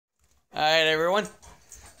Alright everyone,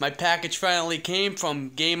 my package finally came from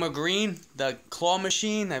Gamer Green, the claw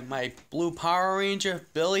machine, and my blue Power Ranger,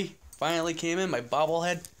 Billy, finally came in, my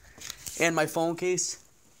bobblehead, and my phone case.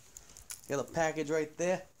 Got the package right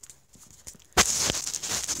there.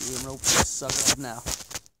 I'm gonna open this sucker up now.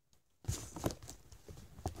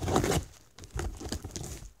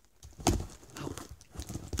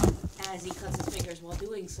 As he cuts his fingers while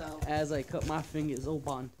doing so. As I cut my fingers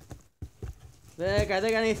open. Vic, I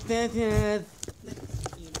think I need stitches.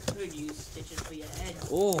 You could use stitches for your head.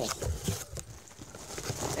 Oh.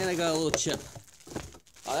 And I got a little chip.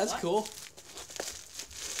 Oh, that's cool.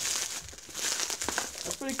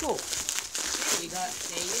 That's pretty cool. Yeah, you got.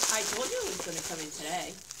 I told you it was gonna come in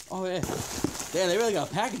today. Oh yeah. Yeah, they really got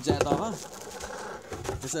a package that though, huh?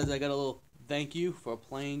 It says I got a little thank you for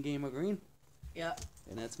playing Gamer Green. Yep.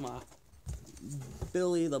 And that's my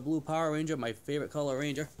Billy, the blue Power Ranger, my favorite color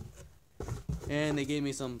ranger. And they gave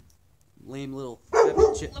me some lame little happy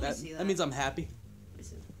chip. That means I'm happy.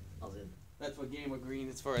 That's what Gamer Green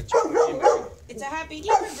is for. A chip for Gamer Green. It's a happy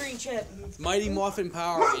Gamer Green chip. Mighty Morphin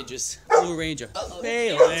Power Rangers. Blue Ranger.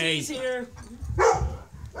 Bailey. Jamie's here.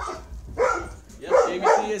 Yep,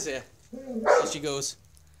 Jamie is here. There she goes.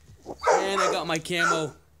 And I got my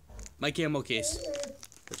camo case,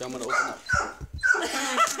 which I'm gonna open up.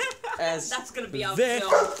 As that's gonna be out Vic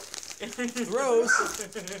throws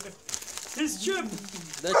his chip.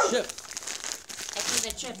 The chip. Actually,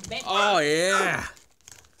 the chip bit. Oh yeah.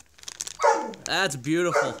 That's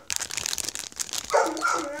beautiful.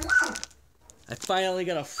 I finally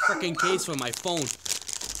got a freaking case for my phone.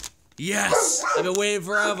 Yes! I've been waiting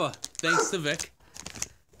forever. Thanks to Vic.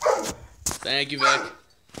 Thank you, Vic.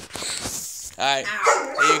 Alright,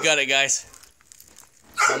 there you got it, guys.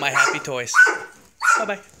 All my happy toys.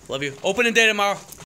 Bye-bye. Love you. Opening day tomorrow.